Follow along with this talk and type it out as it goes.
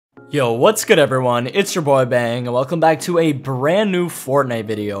Yo, what's good everyone? It's your boy Bang and welcome back to a brand new Fortnite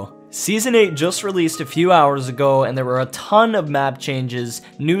video. Season 8 just released a few hours ago and there were a ton of map changes,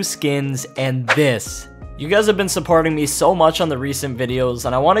 new skins, and this. You guys have been supporting me so much on the recent videos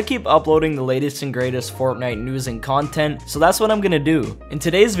and I want to keep uploading the latest and greatest Fortnite news and content, so that's what I'm gonna do. In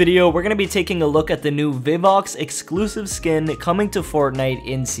today's video, we're gonna be taking a look at the new Vivox exclusive skin coming to Fortnite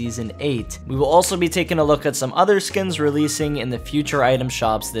in Season 8. We will also be taking a look at some other skins releasing in the future item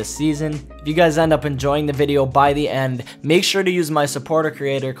shops this season. If you guys end up enjoying the video by the end, make sure to use my supporter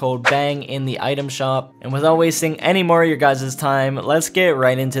creator code BANG in the item shop. And without wasting any more of your guys' time, let's get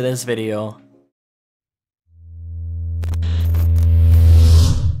right into this video.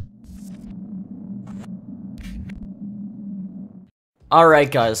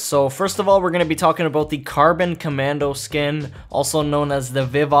 Alright guys, so first of all we're going to be talking about the Carbon Commando skin, also known as the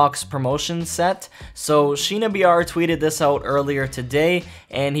Vivox promotion set. So Sheena BR tweeted this out earlier today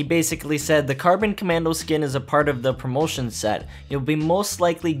and he basically said the Carbon Commando skin is a part of the promotion set. You'll be most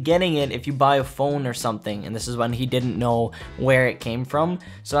likely getting it if you buy a phone or something, and this is when he didn't know where it came from.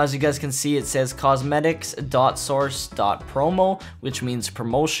 So as you guys can see, it says cosmetics.source.promo, which means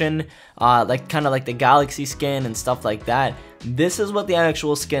promotion, kind of like the Galaxy skin and stuff like that. This is what the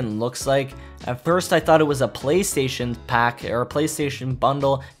actual skin looks like. At first I thought it was a PlayStation pack or a PlayStation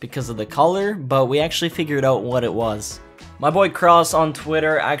bundle because of the color, but we actually figured out what it was. My boy Cross on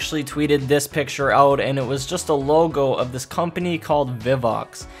Twitter actually tweeted this picture out and it was just a logo of this company called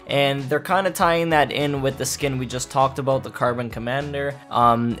Vivox. And they're kind of tying that in with the skin we just talked about, the Carbon Commander.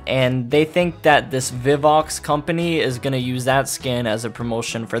 And they think that this Vivox company is going to use that skin as a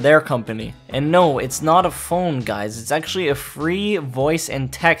promotion for their company. And no, it's not a phone, guys. It's actually a free voice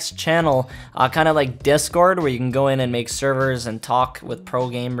and text channel, kind of like Discord, where you can go in and make servers and talk with pro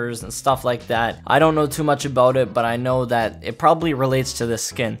gamers and stuff like that. I don't know too much about it, but I know that it probably relates to this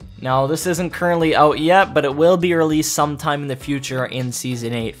skin. Now, this isn't currently out yet, but it will be released sometime in the future in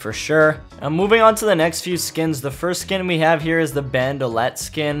Season 8 for sure. Moving on to the next few skins, the first skin we have here is the Bandolette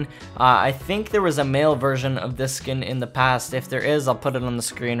skin. I think there was a male version of this skin in the past. If there is, I'll put it on the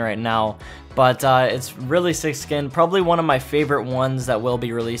screen right now. But it's really sick skin, probably one of my favorite ones that will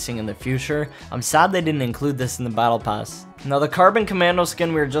be releasing in the future. I'm sad they didn't include this in the Battle Pass. Now the Carbon Commando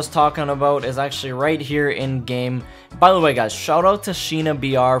skin we were just talking about is actually right here in game. By the way guys, shout out to Sheena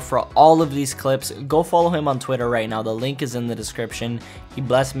BR for all of these clips. Go follow him on Twitter right now, the link is in the description. He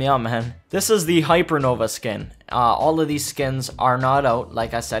blessed me out, man. This is the Hypernova skin. All of these skins are not out.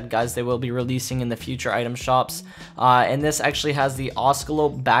 Like I said guys, they will be releasing in the future item shops. And this actually has the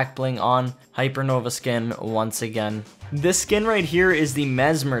Oscillate back bling on. Hypernova skin once again. This skin right here is the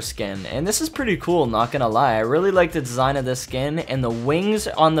Mesmer skin, and this is pretty cool, not gonna lie. I really like the design of this skin, and the wings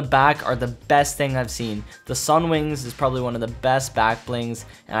on the back are the best thing I've seen. The sun wings is probably one of the best back blings,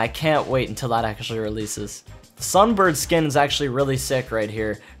 and I can't wait until that actually releases. The Sunbird skin is actually really sick right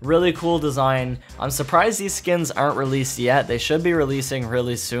here. Really cool design. I'm surprised these skins aren't released yet. They should be releasing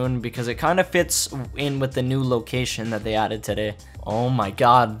really soon because it kind of fits in with the new location that they added today. Oh my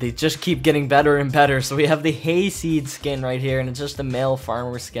god, they just keep getting better and better. So we have the Hayseed skin right here, and it's just a male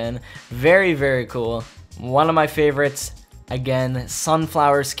farmer skin. Very, very cool. One of my favorites. Again,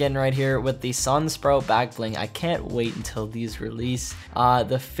 sunflower skin right here with the Sunsprout back bling. I can't wait until these release.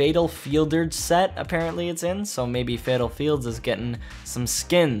 The Fatal Fielder set, apparently it's in, so maybe Fatal Fields is getting some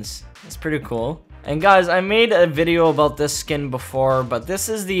skins. That's pretty cool. And guys, I made a video about this skin before, but this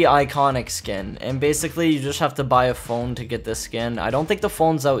is the iconic skin, and basically you just have to buy a phone to get this skin. I don't think the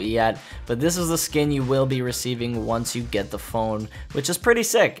phone's out yet, but this is the skin you will be receiving once you get the phone, which is pretty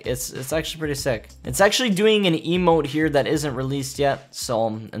sick. It's actually pretty sick. It's actually doing an emote here that isn't released yet, so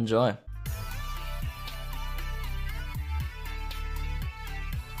enjoy.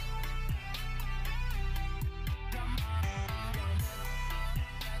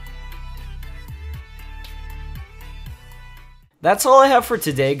 That's all I have for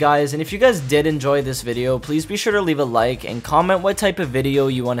today guys, and if you guys did enjoy this video, please be sure to leave a like and comment what type of video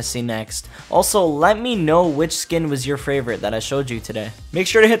you want to see next. Also, let me know which skin was your favorite that I showed you today. Make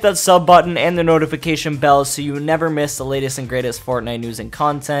sure to hit that sub button and the notification bell so you never miss the latest and greatest Fortnite news and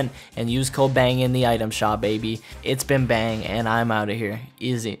content, and use code BANG in the item shop, baby. It's been Bang, and I'm out of here.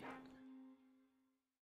 Easy.